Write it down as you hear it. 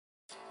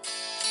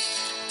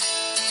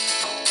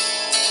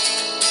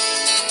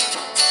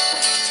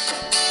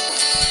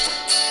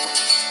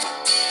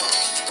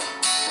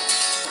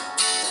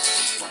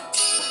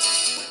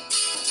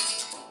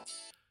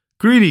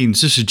Greetings,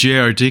 this is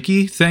J.R.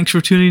 Dickey. Thanks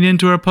for tuning in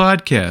to our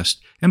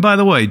podcast. And by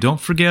the way, don't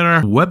forget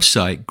our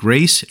website,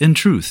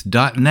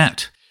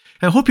 graceandtruth.net.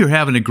 I hope you're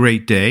having a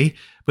great day,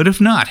 but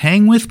if not,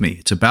 hang with me.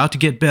 It's about to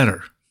get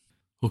better.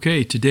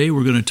 Okay, today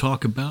we're going to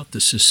talk about the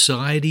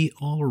society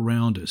all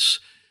around us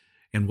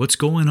and what's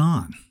going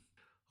on.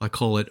 I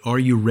call it, Are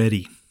You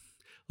Ready?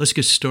 Let's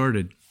get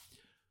started.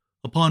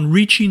 Upon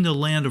reaching the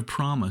land of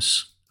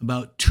promise,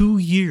 about 2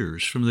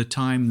 years from the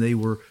time they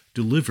were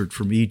delivered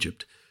from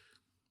Egypt,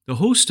 the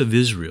host of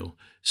Israel,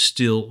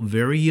 still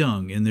very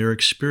young in their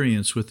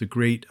experience with the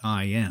great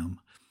I Am,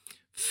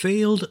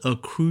 failed a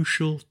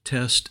crucial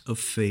test of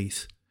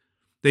faith.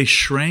 They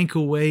shrank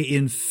away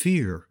in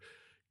fear,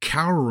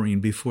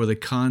 cowering before the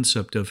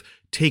concept of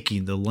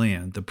taking the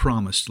land, the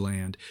promised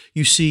land.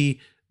 You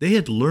see, they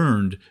had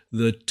learned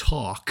the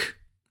talk,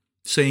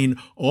 saying,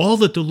 all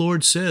that the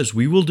Lord says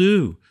we will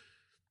do.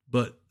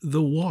 But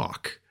the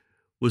walk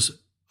was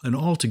an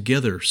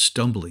altogether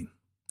stumbling.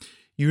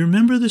 You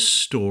remember the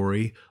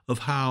story of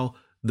how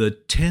the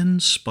 10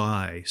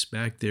 spies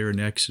back there in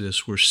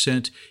Exodus were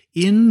sent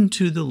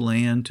into the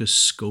land to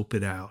scope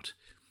it out.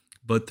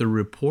 But the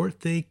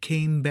report they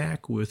came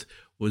back with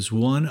was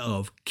one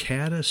of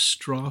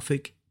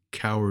catastrophic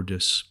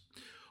cowardice.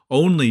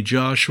 Only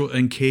Joshua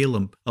and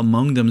Caleb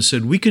among them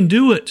said, "We can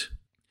do it."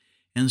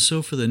 And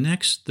so for the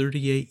next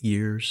 38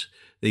 years,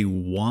 they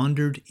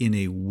wandered in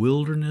a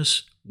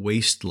wilderness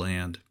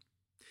wasteland.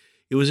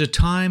 It was a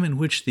time in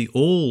which the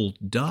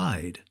old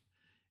died,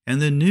 and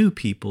the new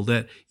people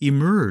that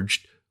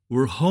emerged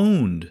were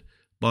honed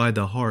by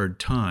the hard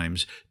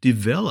times,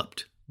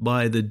 developed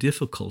by the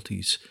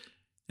difficulties,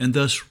 and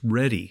thus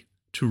ready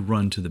to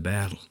run to the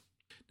battle.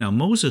 Now,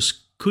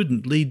 Moses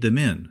couldn't lead them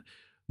in.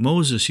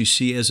 Moses, you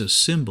see, as a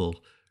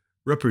symbol,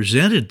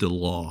 represented the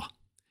law.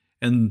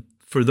 And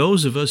for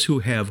those of us who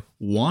have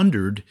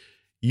wandered,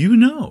 you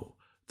know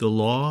the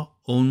law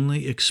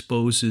only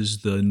exposes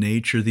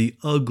the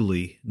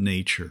ugly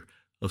nature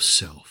of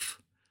self.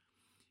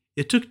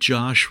 It took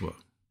Joshua,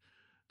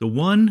 the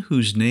one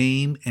whose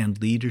name and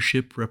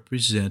leadership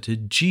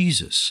represented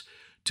Jesus,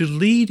 to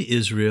lead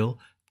Israel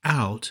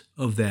out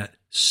of that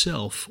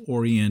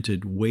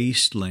self-oriented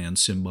wasteland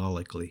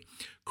symbolically,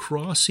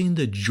 crossing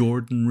the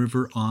Jordan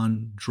River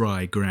on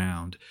dry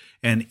ground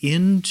and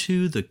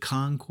into the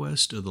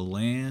conquest of the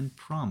land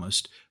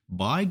promised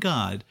by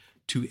God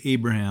to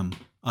Abraham,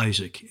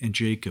 Isaac, and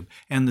Jacob,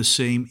 and the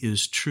same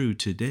is true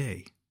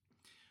today.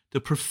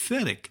 The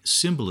prophetic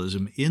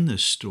symbolism in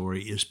this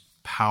story is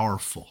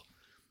powerful.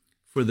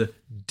 For the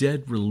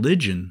dead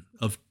religion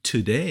of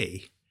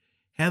today,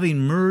 having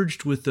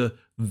merged with the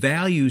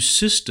value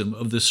system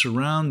of the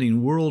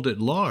surrounding world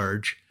at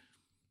large,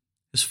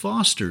 has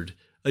fostered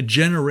a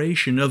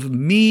generation of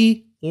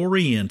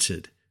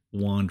me-oriented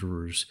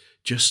wanderers,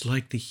 just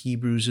like the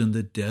Hebrews in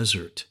the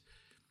desert.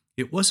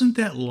 It wasn't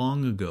that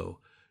long ago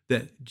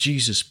that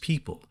Jesus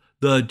people,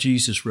 the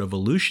Jesus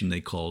Revolution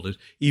they called it,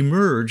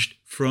 emerged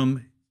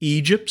from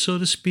Egypt, so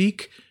to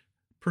speak,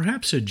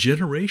 perhaps a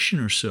generation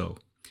or so.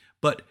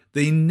 But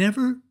they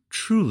never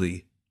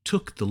truly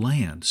took the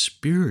land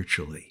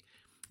spiritually.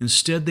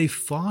 Instead, they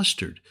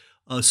fostered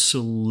a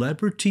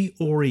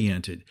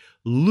celebrity-oriented,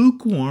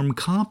 lukewarm,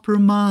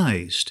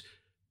 compromised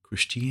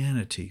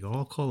Christianity.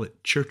 I'll call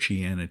it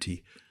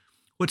churchianity.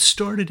 What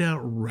started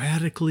out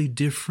radically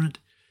different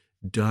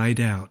died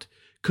out,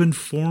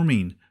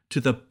 conforming to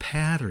the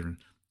pattern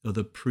of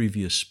the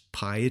previous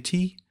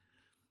piety,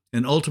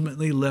 and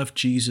ultimately left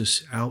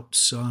Jesus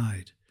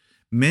outside.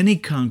 Many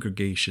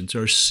congregations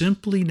are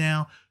simply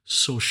now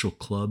social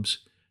clubs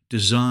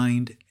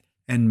designed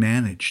and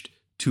managed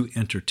to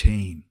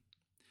entertain.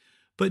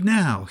 But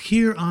now,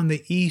 here on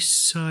the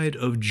east side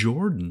of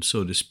Jordan,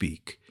 so to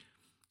speak,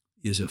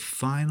 is a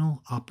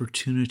final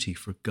opportunity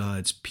for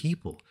God's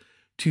people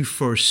to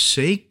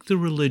forsake the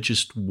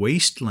religious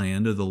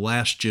wasteland of the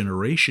last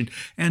generation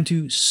and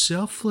to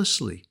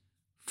selflessly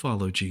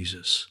follow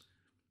Jesus.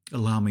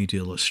 Allow me to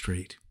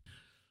illustrate.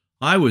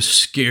 I was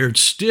scared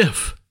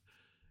stiff,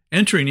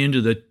 entering into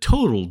the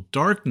total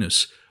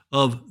darkness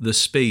of the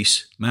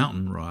Space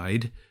Mountain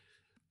ride.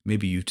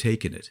 Maybe you've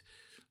taken it.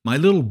 My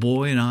little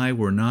boy and I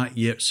were not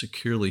yet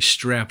securely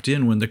strapped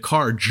in when the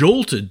car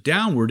jolted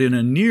downward in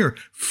a near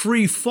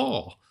free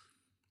fall.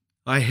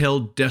 I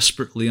held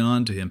desperately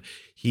on to him.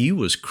 He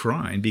was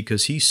crying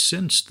because he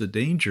sensed the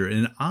danger,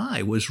 and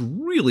I was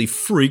really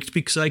freaked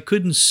because I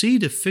couldn't see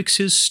to fix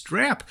his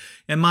strap,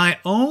 and my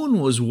own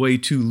was way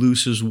too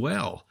loose as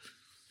well.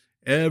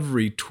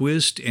 Every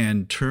twist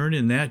and turn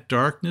in that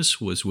darkness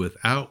was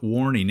without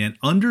warning, and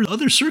under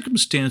other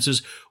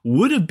circumstances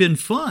would have been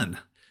fun.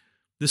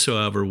 This,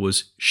 however,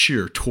 was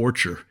sheer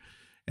torture,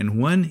 and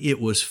when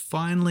it was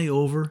finally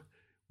over,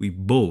 we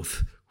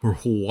both were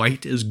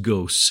white as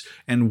ghosts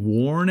and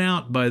worn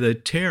out by the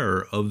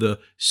terror of the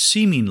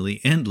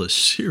seemingly endless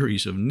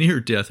series of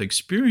near-death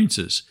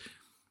experiences.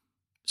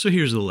 So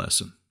here's the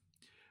lesson.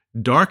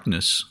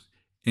 Darkness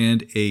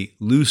and a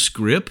loose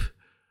grip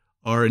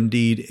are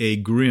indeed a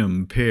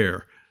grim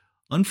pair.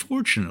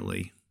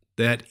 Unfortunately,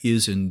 that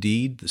is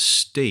indeed the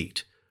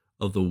state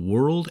of the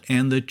world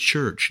and the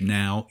church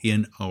now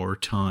in our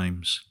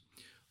times.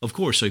 Of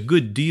course, a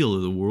good deal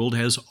of the world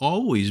has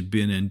always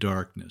been in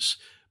darkness,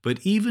 but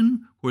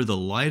even where the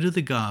light of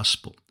the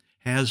gospel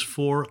has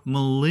for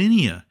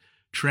millennia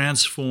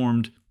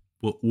transformed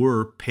what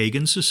were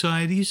pagan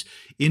societies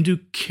into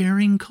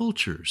caring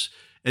cultures,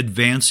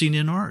 advancing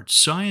in arts,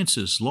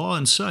 sciences, law,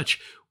 and such,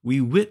 we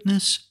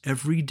witness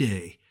every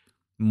day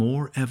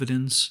more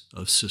evidence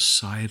of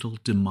societal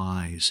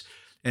demise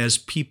as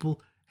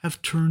people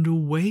have turned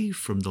away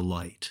from the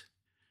light.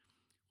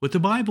 What the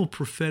Bible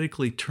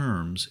prophetically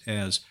terms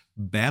as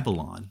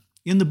Babylon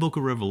in the book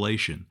of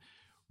Revelation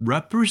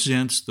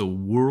represents the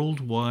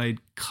worldwide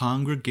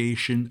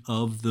congregation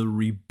of the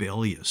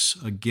rebellious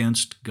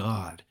against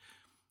God.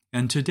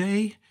 And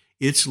today,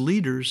 its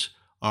leaders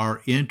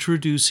are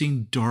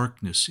introducing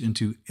darkness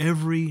into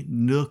every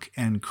nook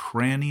and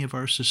cranny of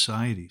our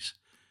societies.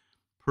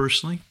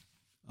 Personally,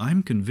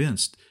 I'm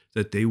convinced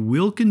that they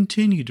will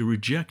continue to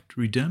reject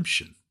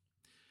redemption.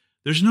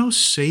 There's no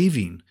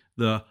saving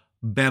the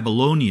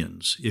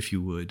Babylonians, if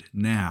you would,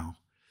 now.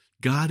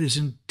 God is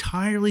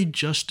entirely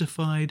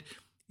justified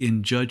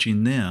in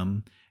judging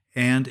them,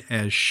 and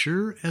as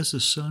sure as the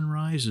sun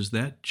rises,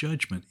 that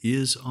judgment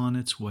is on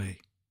its way.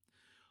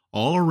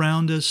 All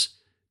around us,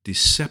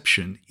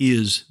 deception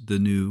is the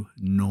new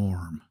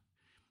norm.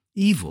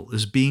 Evil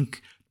is being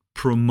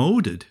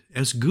promoted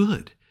as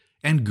good,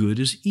 and good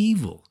as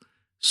evil.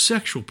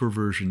 Sexual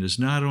perversion is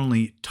not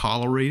only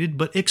tolerated,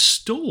 but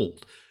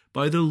extolled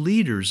by the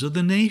leaders of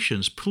the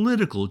nations,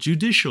 political,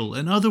 judicial,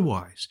 and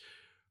otherwise.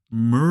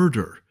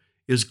 Murder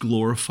is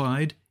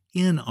glorified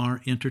in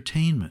our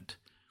entertainment.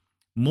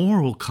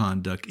 Moral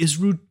conduct is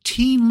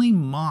routinely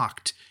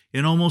mocked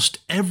in almost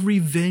every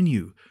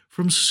venue,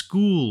 from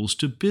schools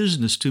to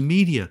business to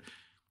media.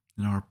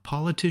 And our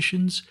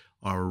politicians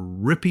are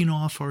ripping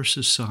off our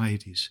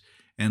societies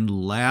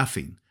and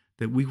laughing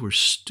that we were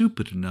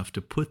stupid enough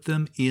to put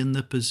them in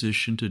the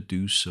position to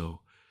do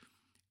so.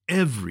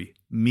 Every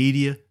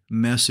media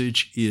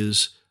message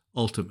is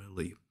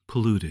ultimately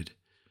polluted.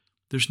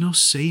 There's no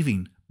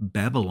saving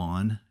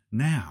Babylon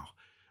now.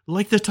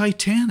 Like the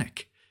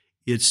Titanic,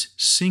 it's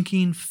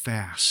sinking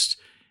fast,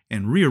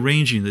 and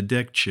rearranging the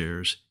deck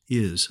chairs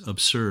is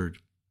absurd.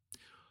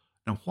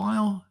 Now,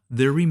 while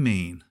there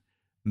remain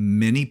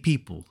many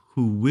people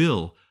who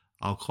will,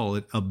 I'll call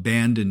it,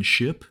 abandon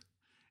ship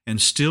and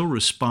still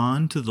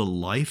respond to the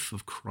life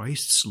of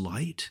Christ's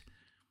light,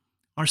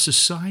 our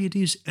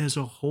societies as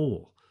a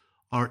whole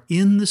are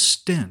in the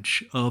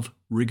stench of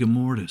rigor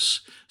mortis.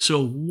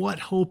 So what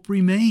hope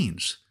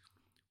remains?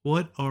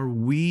 What are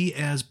we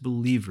as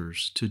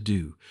believers to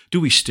do? Do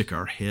we stick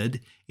our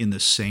head in the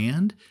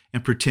sand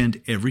and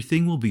pretend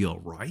everything will be all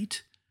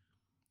right?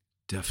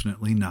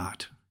 Definitely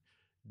not.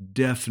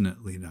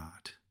 Definitely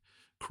not.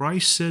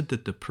 Christ said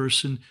that the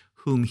person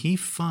whom he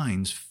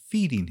finds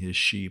feeding his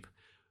sheep,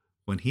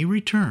 when he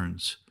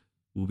returns,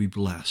 will be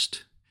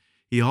blessed.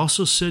 He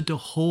also said to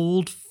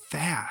hold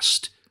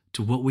fast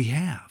to what we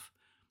have.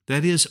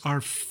 That is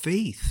our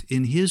faith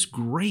in his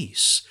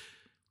grace.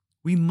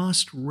 We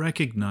must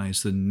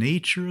recognize the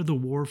nature of the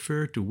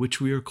warfare to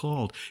which we are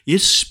called.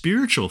 It's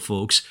spiritual,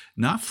 folks,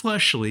 not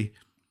fleshly,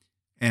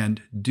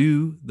 and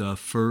do the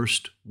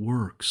first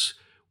works.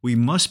 We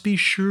must be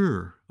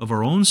sure of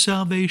our own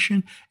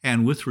salvation,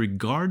 and with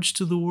regards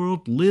to the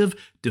world, live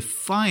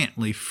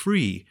defiantly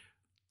free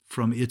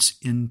from its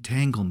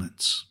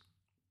entanglements.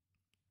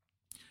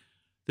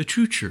 The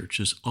true church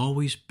has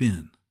always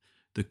been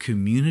the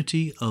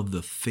community of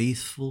the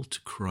faithful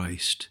to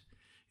Christ.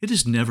 It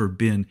has never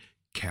been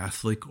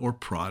Catholic or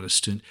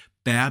Protestant,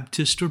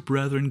 Baptist or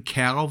Brethren,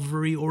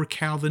 Calvary or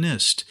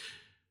Calvinist.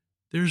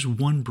 There's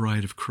one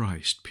bride of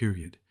Christ,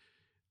 period.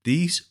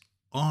 These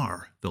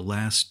are the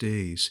last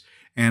days,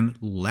 and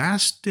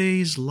last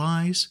days'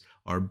 lies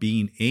are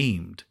being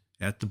aimed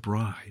at the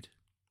bride.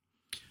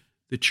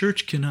 The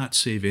church cannot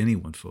save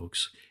anyone,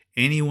 folks.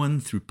 Anyone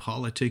through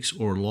politics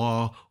or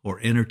law or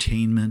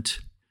entertainment.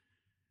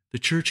 The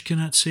church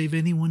cannot save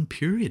anyone,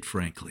 period,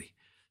 frankly.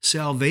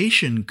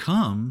 Salvation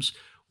comes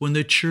when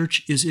the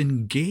church is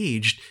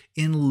engaged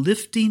in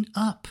lifting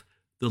up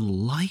the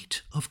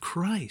light of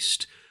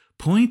Christ,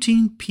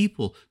 pointing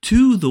people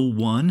to the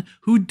one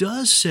who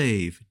does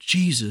save,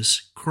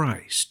 Jesus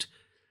Christ.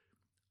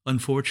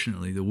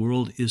 Unfortunately, the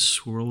world is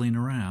swirling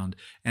around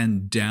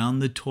and down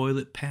the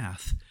toilet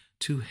path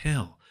to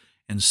hell.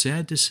 And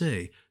sad to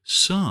say,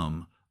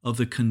 some of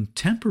the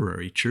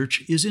contemporary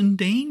church is in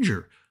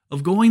danger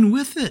of going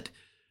with it.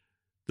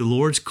 The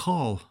Lord's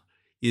call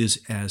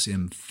is as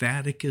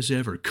emphatic as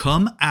ever.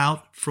 Come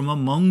out from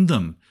among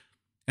them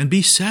and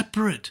be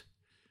separate.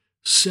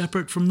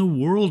 Separate from the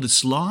world,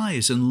 its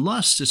lies and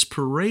lusts, its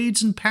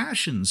parades and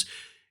passions,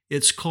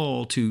 its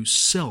call to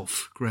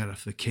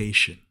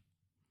self-gratification.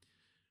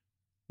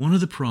 One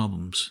of the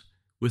problems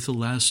with the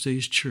last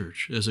days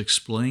church, as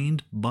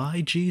explained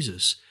by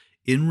Jesus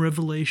in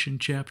Revelation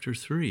chapter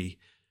 3,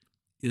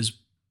 is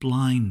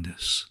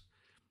blindness.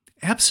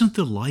 Absent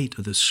the light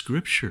of the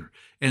Scripture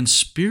and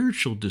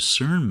spiritual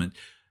discernment,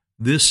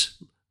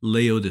 this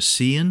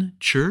Laodicean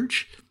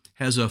church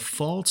has a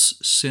false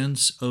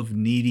sense of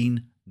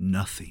needing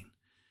nothing.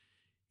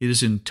 It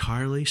is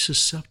entirely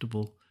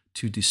susceptible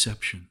to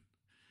deception.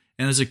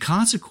 And as a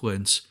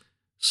consequence,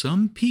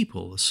 some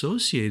people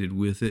associated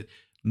with it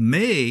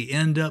may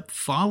end up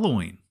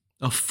following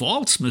a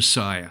false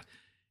Messiah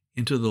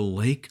into the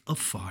lake of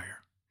fire.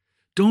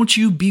 Don't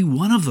you be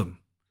one of them.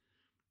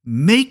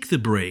 Make the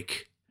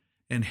break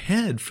and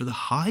head for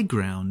the high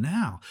ground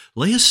now.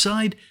 Lay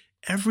aside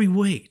every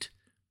weight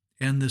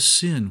and the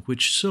sin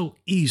which so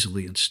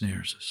easily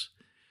ensnares us.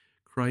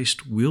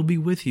 Christ will be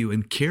with you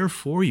and care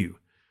for you.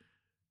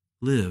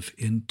 Live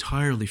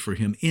entirely for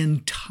him,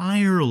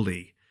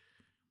 entirely.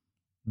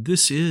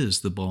 This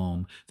is the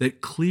balm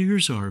that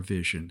clears our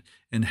vision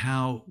and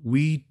how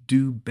we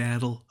do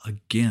battle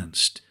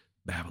against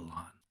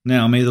Babylon.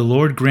 Now may the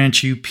Lord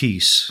grant you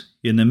peace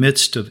in the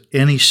midst of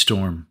any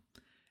storm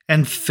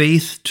and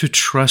faith to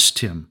trust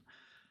him.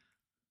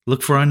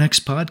 Look for our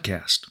next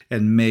podcast,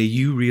 and may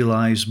you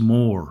realize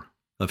more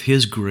of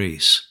his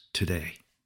grace today.